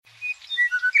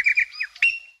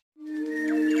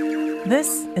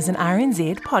This is an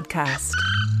RNZ podcast.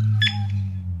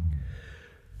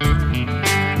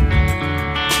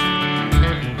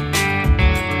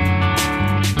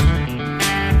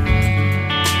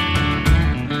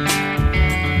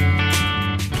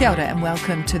 Kia ora and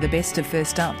welcome to the Best of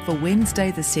First Up for Wednesday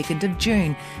the 2nd of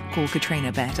June. Ko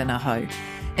Katrina Batanaho.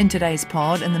 In today's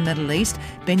pod, in the Middle East,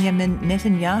 Benjamin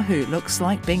Netanyahu looks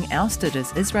like being ousted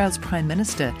as Israel's Prime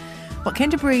Minister. What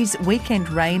Canterbury's weekend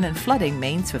rain and flooding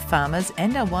means for farmers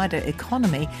and our wider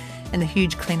economy, and the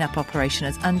huge clean-up operation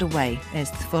is underway as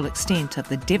the full extent of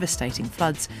the devastating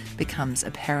floods becomes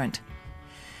apparent.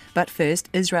 But first,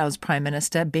 Israel's Prime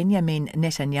Minister Benjamin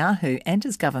Netanyahu and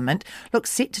his government look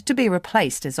set to be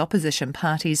replaced as opposition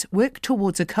parties work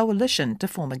towards a coalition to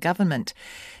form a government.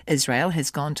 Israel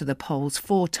has gone to the polls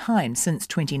 4 times since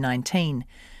 2019.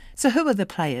 So who are the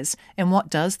players, and what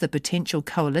does the potential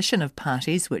coalition of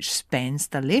parties which spans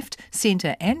the left,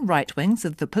 centre and right wings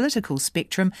of the political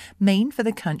spectrum mean for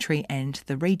the country and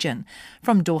the region?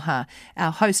 From Doha,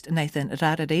 our host Nathan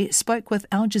Rarere spoke with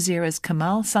Al Jazeera's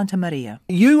Kamal Santamaria.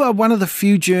 You are one of the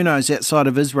few journos outside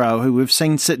of Israel who we've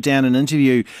seen sit down and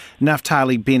interview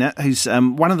Naftali Bennett, who's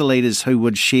one of the leaders who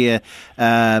would share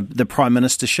the Prime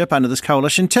Ministership under this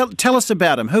coalition. Tell us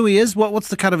about him, who he is, what's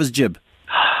the cut of his jib?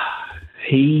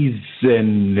 He's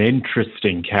an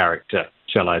interesting character,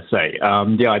 shall I say.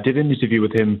 I did an interview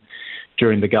with him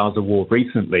during the Gaza war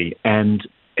recently, and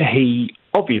he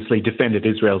obviously defended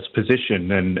Israel's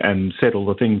position and said all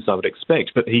the things I would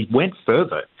expect, but he went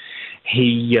further.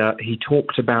 He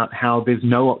talked about how there's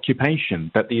no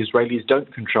occupation, that the Israelis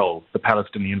don't control the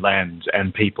Palestinian land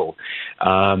and people.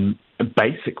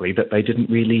 Basically, that they didn't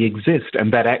really exist,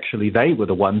 and that actually they were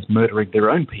the ones murdering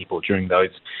their own people during those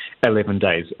 11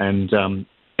 days. And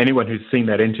anyone who's seen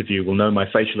that interview will know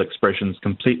my facial expressions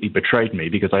completely betrayed me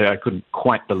because I couldn't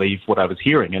quite believe what I was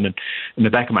hearing. And in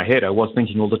the back of my head, I was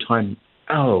thinking all the time,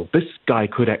 oh, this guy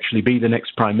could actually be the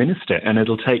next prime minister, and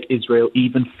it'll take Israel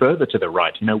even further to the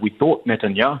right. You know, we thought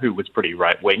Netanyahu was pretty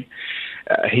right-wing.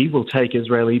 He will take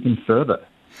Israel even further.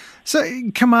 So,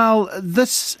 Kamal,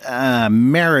 this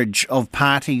marriage of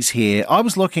parties here, I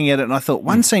was looking at it and I thought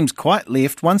one seems quite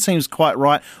left, one seems quite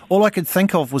right. All I could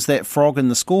think of was that frog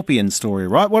and the scorpion story,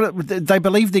 right? They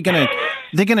believe they're going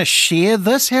to share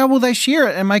this. How will they share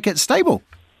it and make it stable?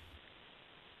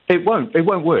 It won't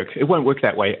work. It won't work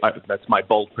that way. That's my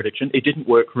bold prediction. It didn't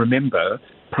work. Remember,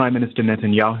 Prime Minister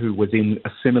Netanyahu was in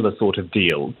a similar sort of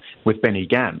deal with Benny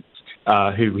Gantz,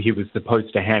 who he was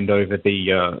supposed to hand over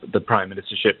the prime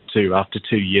ministership to after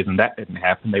 2 years, and that didn't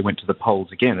happen. They went to the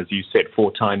polls again, as you said,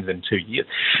 4 times in 2 years.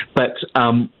 But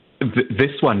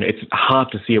this one, it's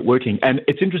hard to see it working. And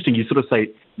it's interesting, you sort of say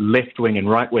left-wing and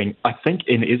right-wing. I think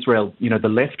in Israel, you know, the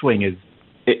left-wing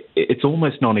it's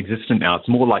almost non-existent now. It's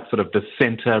more like sort of the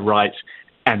centre-right,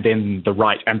 and then the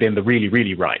right, and then the really,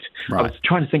 really right. I was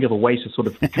trying to think of a way to sort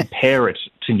of compare it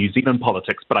to New Zealand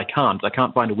politics, but I can't. I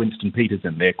can't find a Winston Peters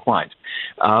in there quite.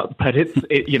 But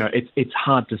it's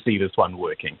hard to see this one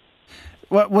working.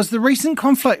 Well, was the recent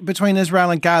conflict between Israel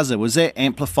and Gaza, was that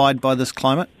amplified by this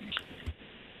climate?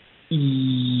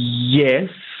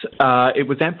 Yes. It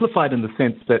was amplified in the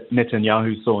sense that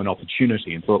Netanyahu saw an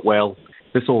opportunity and thought, well,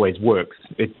 this always works.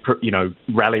 It,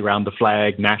 rally around the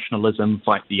flag, nationalism,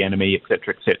 fight the enemy,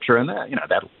 etc., etc., and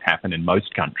that'll happen in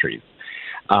most countries.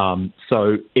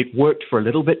 So it worked for a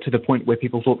little bit to the point where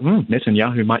people thought,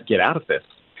 Netanyahu might get out of this,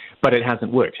 but it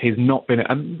hasn't worked. He's not been,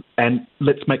 and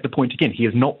let's make the point again, he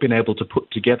has not been able to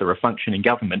put together a functioning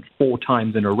government 4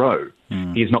 times in a row.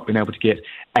 He has not been able to get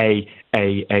a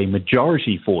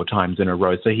majority 4 times in a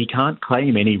row, so he can't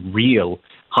claim any real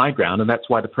high ground, and that's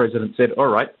why the president said, all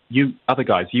right, you other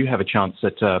guys, you have a chance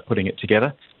at putting it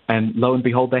together, and lo and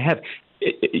behold, they have.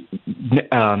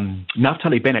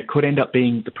 Naftali Bennett could end up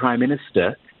being the prime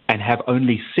minister and have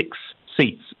only 6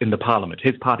 seats in the parliament.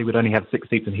 His party would only have 6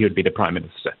 seats and he would be the prime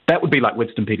minister. That would be like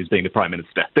Winston Peters being the prime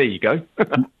minister. There you go.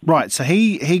 Right, so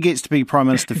he gets to be prime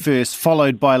minister first,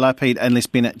 followed by Lapid, unless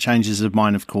Bennett changes his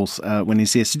mind, of course, when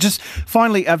he's there. So just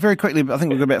finally, very quickly, I think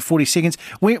we've got about 40 seconds.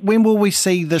 When will we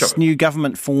see this new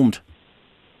government formed?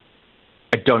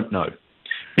 I don't know,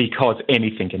 because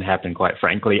anything can happen, quite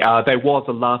frankly. There was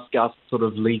a last gasp sort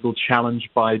of legal challenge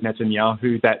by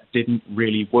Netanyahu that didn't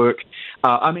really work.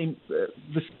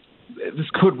 This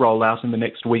could roll out in the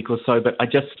next week or so, but I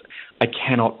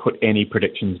cannot put any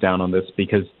predictions down on this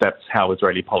because that's how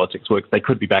Israeli politics works. They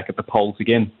could be back at the polls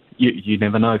again. You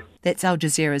never know. That's Al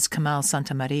Jazeera's Kamal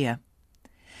Santamaria.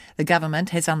 The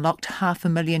government has unlocked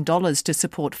 $500,000 to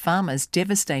support farmers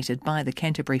devastated by the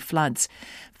Canterbury floods.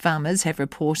 Farmers have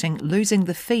reporting losing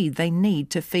the feed they need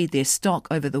to feed their stock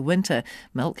over the winter,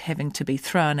 milk having to be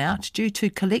thrown out due to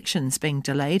collections being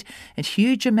delayed and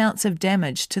huge amounts of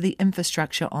damage to the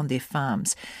infrastructure on their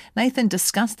farms. Nathan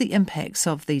discussed the impacts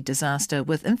of the disaster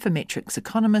with Infometrics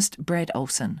economist Brad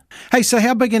Olsen. Hey, so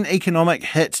how big an economic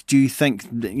hit do you think,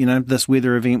 this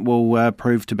weather event will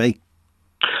prove to be?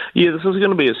 Yeah, this is going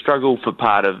to be a struggle for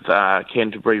part of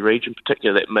Canterbury region,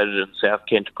 particularly that mid and South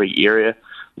Canterbury area.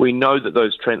 We know that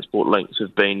those transport links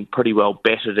have been pretty well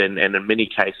battered and in many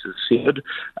cases severed.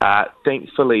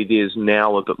 Thankfully, there's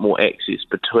now a bit more access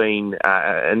between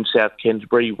in South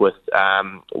Canterbury with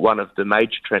one of the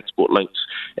major transport links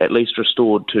at least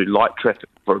restored to light traffic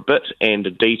for a bit, and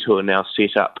a detour now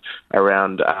set up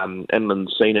around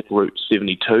Inland Scenic Route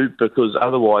 72, because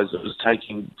otherwise it was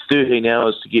taking 13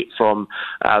 hours to get from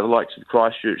the likes of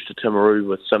Christchurch to Timaru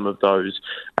with some of those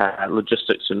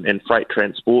logistics and freight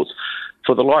transports.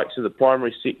 For the likes of the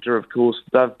primary sector, of course,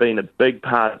 they've been a big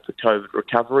part of the COVID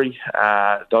recovery.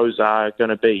 Those are going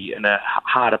to be in a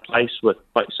harder place with,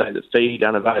 like say, the feed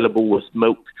unavailable, with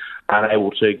milk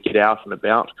unable to get out and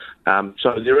about.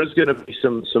 So there is going to be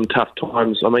some tough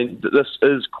times. I mean, this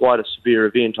is quite a severe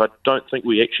event. I don't think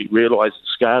we actually realise the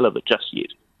scale of it just yet.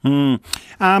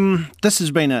 This has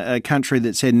been a country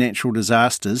that's had natural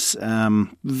disasters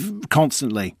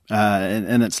constantly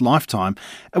in its lifetime.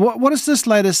 What does this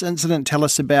latest incident tell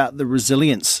us about the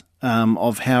resilience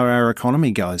of how our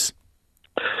economy goes?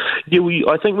 Yeah,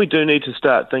 I think we do need to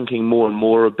start thinking more and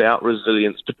more about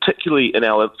resilience, particularly in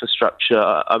our infrastructure.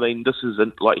 I mean, this is,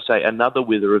 like you say, another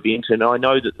weather event, and I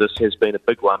know that this has been a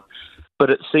big one. But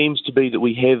it seems to be that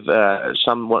we have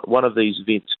one of these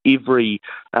events every,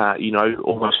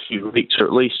 almost few weeks, or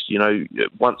at least,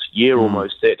 once a year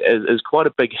almost. That is quite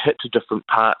a big hit to different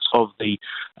parts of the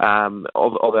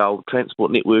of our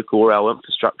transport network or our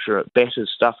infrastructure. It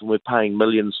batters stuff, and we're paying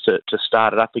millions to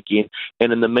start it up again.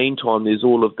 And in the meantime, there's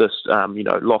all of this,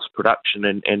 lost production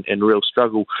and real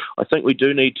struggle. I think we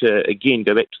do need to again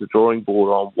go back to the drawing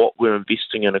board on what we're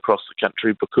investing in across the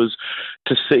country, because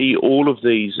to see all of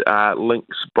these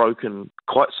links broken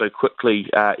quite so quickly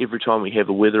every time we have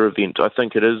a weather event, I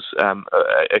think it is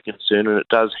a concern, and it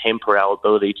does hamper our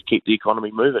ability to keep the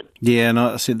economy moving. Yeah, and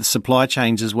I said the supply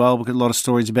chains as well. We've got a lot of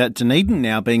stories about Dunedin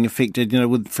now being affected,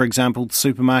 with, for example,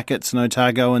 supermarkets in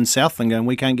Otago and Southland going,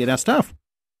 we can't get our stuff.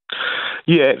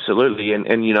 Yeah, absolutely, and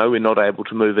we're not able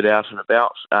to move it out and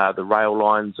about. The rail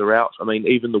lines are out. I mean,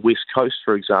 even the West Coast,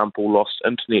 for example, lost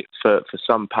internet for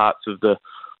some parts of the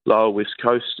lower West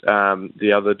Coast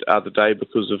the other day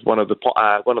because of one of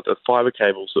the fibre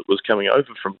cables that was coming over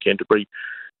from Canterbury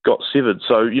got severed.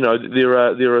 So there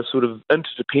are sort of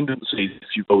interdependencies,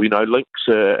 if you will, links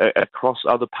across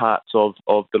other parts of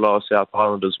the Lower South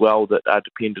Island as well that are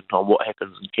dependent on what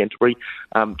happens in Canterbury.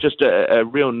 Just a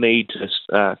real need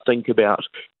to think about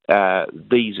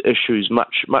these issues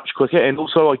much quicker, and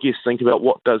also, I guess, think about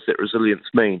what does that resilience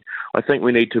mean. I think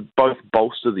we need to both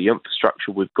bolster the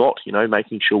infrastructure we've got,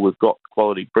 making sure we've got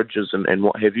quality bridges and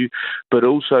what have you, but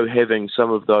also having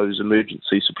some of those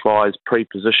emergency supplies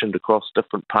pre-positioned across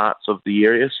different parts of the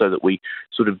area so that we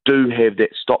sort of do have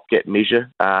that stopgap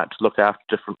measure to look after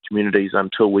different communities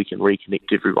until we can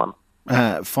reconnect everyone.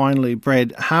 Finally,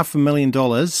 Brad,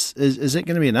 $500,000, is it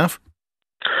going to be enough?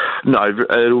 No,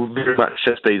 it'll very much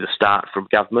just be the start from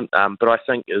government, but I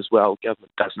think as well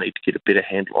government does need to get a better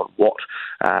handle on what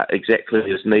exactly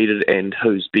is needed and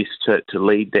who's best to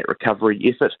lead that recovery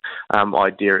effort.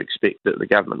 I dare expect that the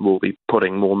government will be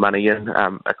putting more money in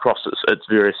across its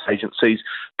various agencies,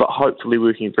 but hopefully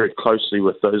working very closely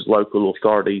with those local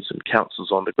authorities and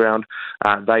councils on the ground.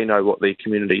 They know what their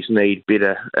communities need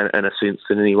better in a sense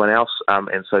than anyone else,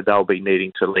 and so they'll be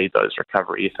needing to lead those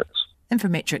recovery efforts.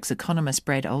 Infometrics economist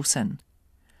Brad Olsen.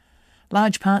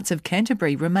 Large parts of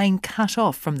Canterbury remain cut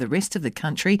off from the rest of the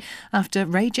country after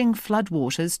raging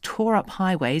floodwaters tore up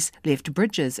highways, left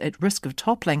bridges at risk of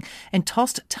toppling and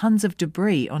tossed tons of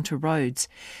debris onto roads.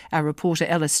 Our reporter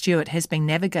Ellis Stewart has been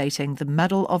navigating the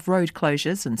muddle of road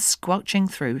closures and squelching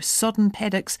through sodden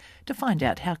paddocks to find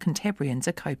out how Cantabrians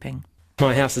are coping.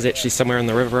 My house is actually somewhere in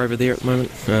the river over there at the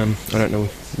moment. I don't know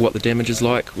what the damage is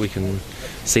like. We can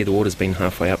see the water's been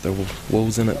halfway up the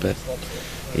walls in it, but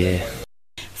yeah.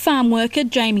 Farm worker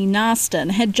Jamie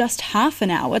Narston had just half an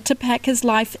hour to pack his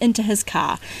life into his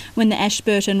car when the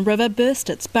Ashburton River burst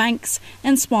its banks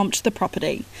and swamped the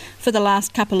property. For the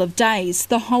last couple of days,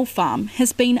 the whole farm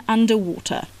has been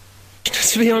underwater.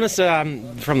 To be honest,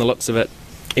 from the looks of it,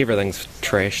 everything's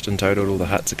trashed and totaled. All the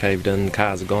huts are caved in,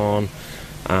 cars are gone.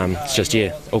 It's just,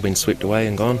 all been swept away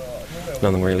and gone.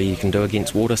 nothing really you can do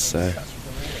against water, so...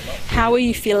 How are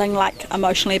you feeling, like,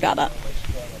 emotionally about it?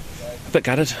 A bit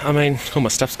gutted. I mean, all my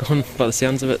stuff's gone by the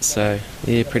sounds of it, so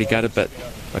yeah, pretty gutted, but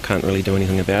I can't really do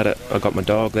anything about it. I got my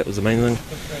dog, that was the main thing.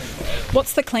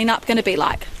 What's the clean-up going to be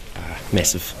like?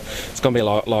 Massive. It's going to be a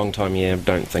long time, yeah. I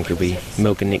don't think it'll be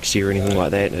milking next year or anything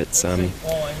like that. It's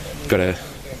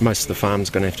most of the farm's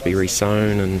going to have to be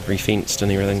re-sown and re-fenced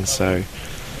and everything, so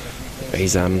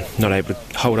he's not able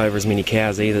to hold over as many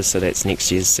cows either, so that's next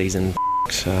year's season.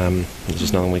 There's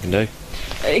just nothing we can do.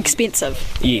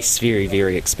 Expensive? Yes, very,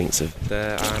 very expensive.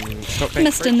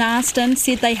 Mr Narston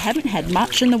said they haven't had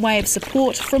much in the way of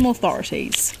support from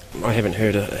authorities. I haven't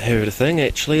heard a thing,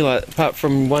 actually. Like, apart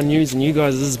from One News and you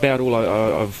guys, this is about all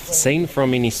I've seen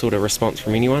from any sort of response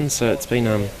from anyone, so it's been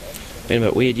a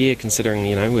bit weird, yeah, considering,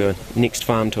 we're next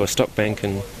farm to a stock bank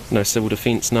and no civil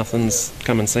defence, nothing's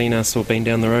come and seen us or been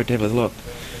down the road to have a look.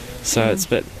 So it's a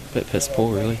bit piss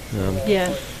poor, really.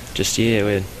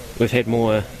 We've had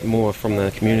more from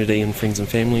the community and friends and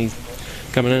family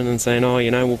coming in and saying,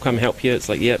 we'll come help you. It's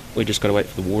like, yep, we just got to wait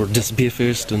for the water to disappear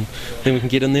first and then we can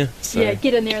get in there. So, yeah,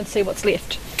 get in there and see what's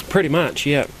left. Pretty much,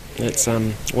 yeah. It's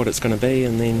what it's going to be,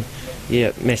 and then,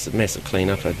 yeah, massive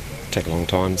clean-up. It'd take a long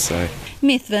time, so...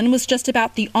 Methven was just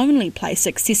about the only place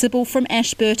accessible from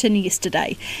Ashburton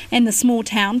yesterday, and the small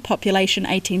town, population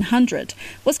 1,800,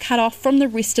 was cut off from the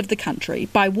rest of the country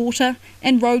by water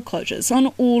and road closures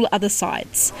on all other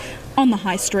sides. On the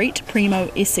high street, Primo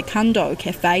e Secondo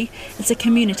Cafe is a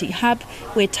community hub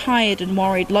where tired and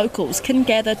worried locals can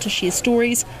gather to share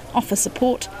stories, offer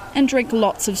support and drink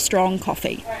lots of strong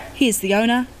coffee. Here's the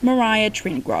owner, Mariah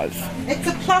Trengrove. It's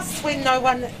a plus when no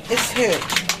one is hurt.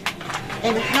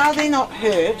 And how they're not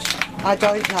hurt, I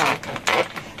don't know.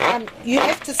 You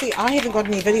have to see, I haven't got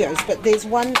any videos, but there's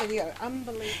one video,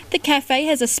 unbelievable. The cafe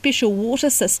has a special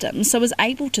water system, so is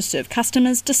able to serve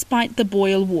customers despite the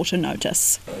boil water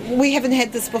notice. We haven't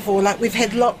had this before, like we've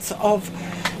had lots of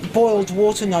boiled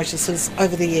water notices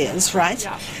over the years, right?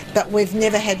 Yeah. But we've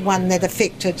never had one that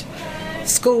affected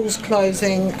schools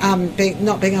closing,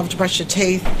 not being able to brush your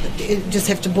teeth, you just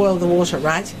have to boil the water,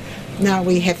 right? Now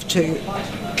we have to...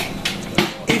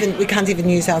 we can't even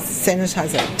use our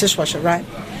sanitizer, dishwasher, right?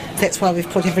 That's why we've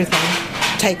put everything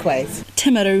takeaways.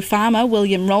 Timaru farmer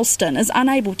William Ralston is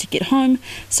unable to get home,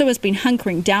 so has been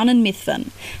hunkering down in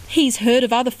Methven. He's heard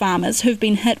of other farmers who've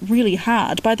been hit really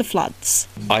hard by the floods.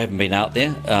 I haven't been out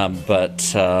there,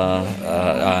 but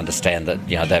I understand that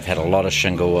they've had a lot of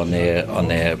shingle on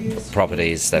their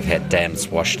properties. They've had dams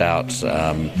washed out.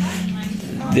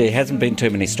 There hasn't been too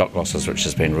many stock losses, which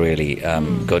has been really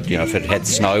good. If it had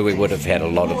snow, we would have had a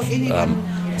lot of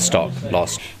stock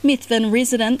lost. Methven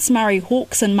residents Murray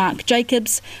Hawkes and Mark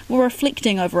Jacobs were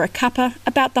reflecting over a cuppa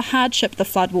about the hardship the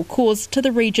flood will cause to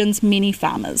the region's many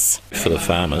farmers. For the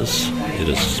farmers, it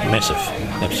is massive,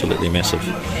 absolutely massive.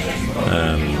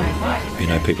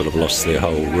 People have lost their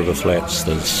whole river flats.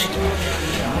 There's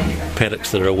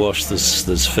paddocks that are awash,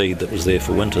 there's feed that was there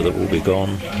for winter that will be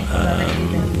gone,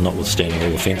 notwithstanding all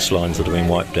the fence lines that have been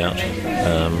wiped out,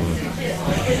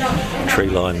 tree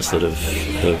lines that have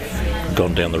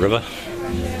gone down the river,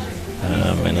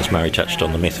 and as Murray touched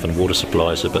on, the Methven water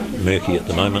supply is a bit murky at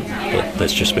the moment, but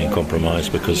that's just been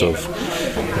compromised because of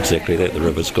exactly that, the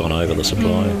river's gone over the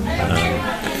supply,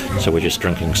 so we're just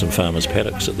drinking some farmers'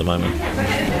 paddocks at the moment.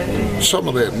 Some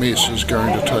of that mess is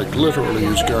going to take years,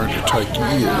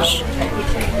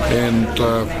 and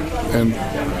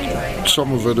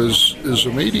some of it is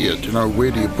immediate.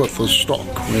 Where do you put the stock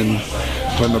when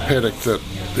the paddock that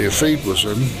their feed was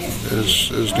in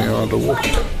is now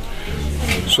underwater?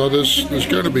 So there's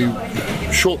going to be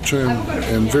short-term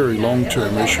and very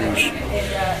long-term issues.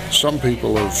 Some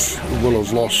people will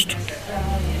have lost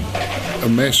a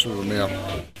massive amount.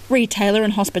 Retailer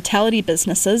and hospitality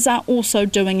businesses are also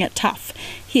doing it tough.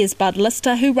 Here's Bud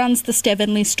Lister, who runs the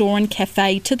Stavanley store and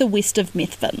cafe to the west of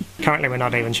Methven. Currently we're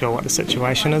not even sure what the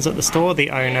situation is at the store. The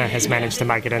owner has managed to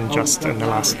make it in just in the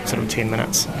last sort of 10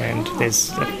 minutes, and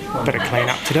there's a bit of clean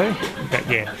up to do. But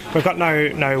yeah, we've got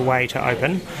no way to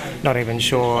open, not even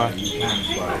sure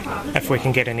if we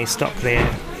can get any stock there.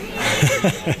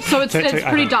 So it's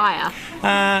pretty dire?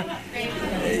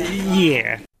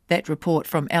 Yeah. That report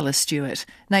from Alice Stewart.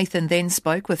 Nathan then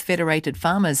spoke with Federated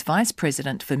Farmers Vice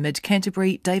President for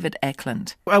Mid-Canterbury, David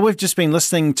Ackland. We've just been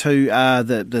listening to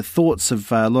the thoughts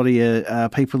of a lot of your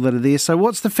people that are there. So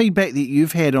what's the feedback that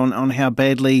you've had on how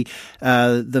badly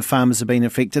the farmers have been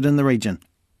affected in the region?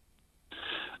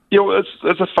 Yeah, well,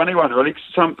 it's a funny one, really.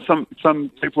 Some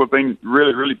people have been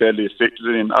really, really badly affected,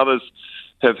 and others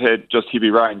have had just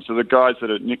heavy rain. So the guys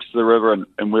that are next to the river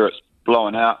and where it's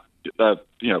blowing out, like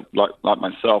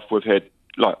myself, we've had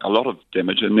like a lot of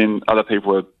damage, and then other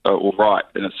people are all right,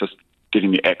 and it's just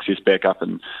getting the access back up,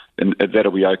 and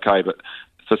that'll be okay. But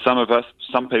for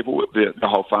some people, the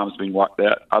whole farm's been wiped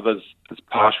out. Others, it's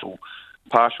partial,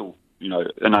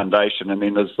 inundation, and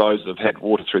then there's those that have had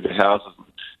water through their houses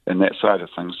and that side of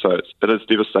things. So it is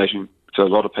devastating to a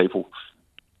lot of people.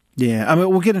 Yeah, I mean,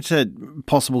 we'll get into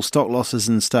possible stock losses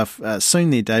and stuff soon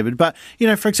there, David. But,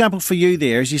 for example, for you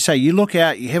there, as you say, you look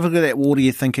out, you have a look at that water,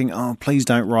 you're thinking, oh, please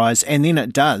don't rise. And then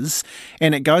it does,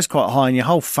 and it goes quite high, and your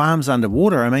whole farm's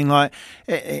underwater. I mean, like,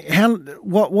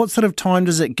 what sort of time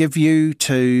does it give you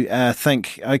to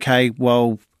think, okay,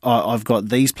 well, I've got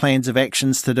these plans of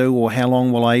actions to do, or how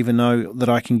long will I even know that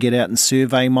I can get out and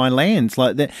survey my land?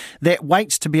 Like that wait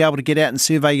to be able to get out and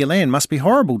survey your land must be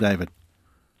horrible, David.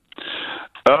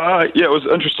 Yeah, it was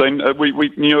interesting. We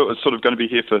knew it was sort of going to be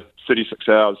here for 36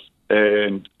 hours,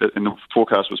 and the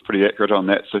forecast was pretty accurate on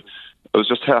that. So it was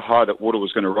just how high that water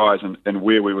was going to rise and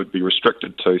where we would be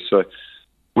restricted to. So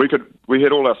we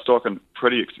had all our stock, and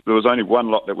there was only one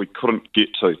lot that we couldn't get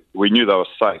to. We knew they were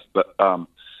safe, but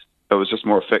it was just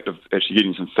more effective actually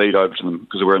getting some feed over to them,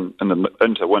 because we're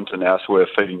into winter now, so we're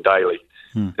feeding daily,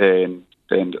 and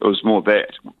it was more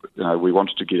that we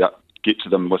wanted to get to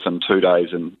them within 2 days,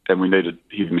 and we needed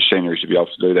heavy machinery to be able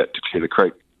to do that, to clear the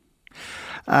creek.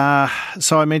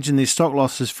 So I imagine there's stock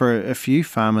losses for a few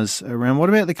farmers around. What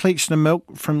about the collection of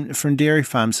milk from dairy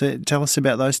farms? So tell us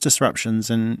about those disruptions,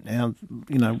 and how,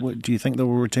 do you think they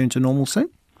will return to normal soon?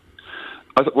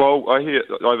 I hear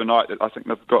overnight that I think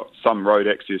they've got some road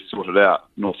access sorted out,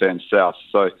 north and south,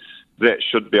 so that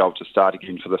should be able to start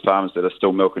again for the farmers that are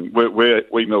still milking.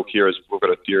 We milk here, we've got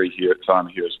a dairy farm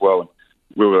here as well, and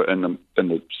we were in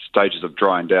the stages of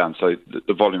drying down, so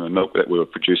the volume of milk that we were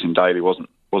producing daily wasn't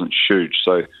huge,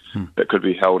 so that could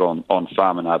be held on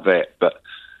farm in our vat. But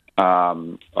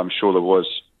I'm sure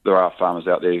there are farmers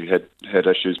out there who had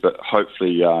issues, but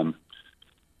hopefully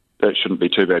that shouldn't be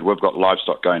too bad. We've got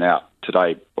livestock going out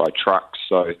today by truck,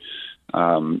 so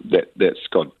that's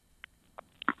good.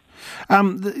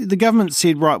 The government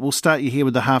said, right, we'll start you here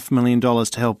with the $500,000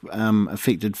 to help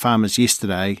affected farmers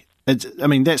yesterday.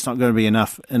 That's not going to be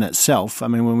enough in itself. I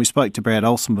mean, when we spoke to Brad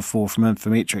Olsen before from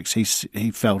Infometrics,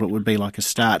 he felt it would be like a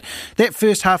start. That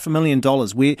first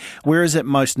 $500,000, where is it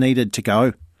most needed to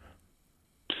go?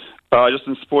 Just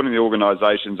in supporting the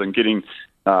organisations and getting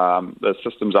the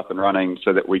systems up and running,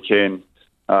 so that we can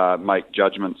make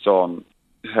judgments on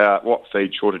what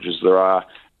feed shortages there are,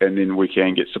 and then we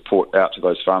can get support out to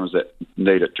those farmers that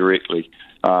need it directly.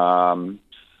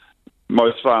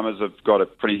 Most farmers have got a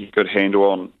pretty good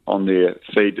handle on their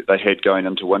feed that they had going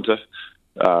into winter.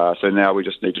 So now we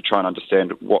just need to try and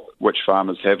understand which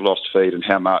farmers have lost feed and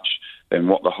how much, and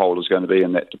what the hole is going to be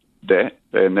in that's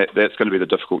going to be the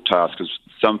difficult task, because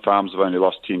some farms have only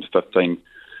lost 10 to 15%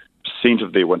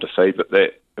 of their winter feed, but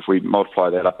if we multiply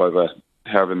that up over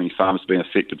however many farms have been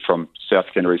affected from South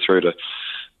Canterbury through to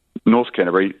North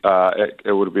Canterbury,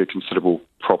 it would be a considerable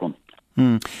problem.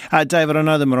 David, I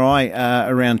know the marae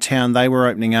around town, they were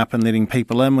opening up and letting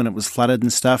people in when it was flooded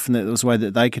and stuff, and that there was a way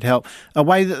that they could help. A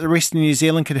way that the rest of New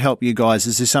Zealand could help you guys.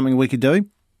 Is there something we could do?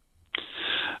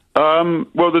 Well,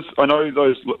 I know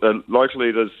those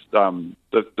locally. There's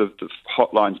the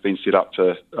hotline's been set up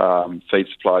for feed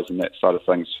supplies and that side of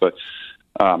things. So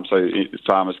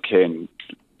farmers can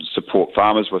support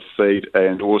farmers with feed,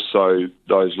 and also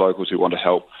those locals who want to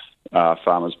help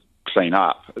farmers clean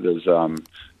up. There's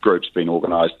groups being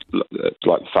organised,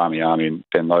 like the Farming Army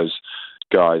and those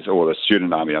guys, or the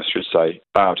Student Army, I should say,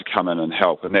 to come in and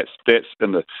help. And that's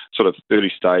in the sort of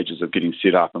early stages of getting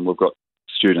set up. And we've got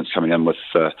students coming in with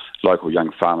local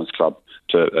Young Farmers Club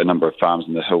to a number of farms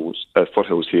in the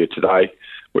foothills here today,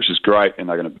 which is great. And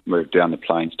they're going to move down the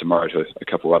plains tomorrow to a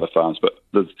couple of other farms. But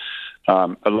there's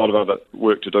a lot of other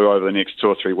work to do over the next 2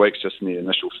 or 3 weeks, just in the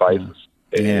initial phases.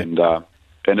 Yeah.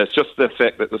 And it's just the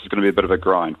fact that this is going to be a bit of a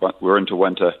grind. We're into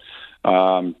winter,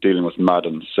 dealing with mud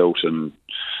and silt and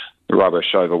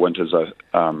rubbish over winter's a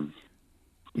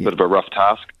bit of a rough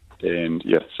task. And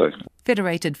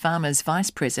Federated Farmers Vice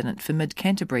President for Mid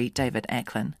Canterbury, David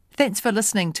Acklin. Thanks for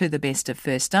listening to the Best of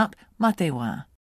First Up. Mā te wā.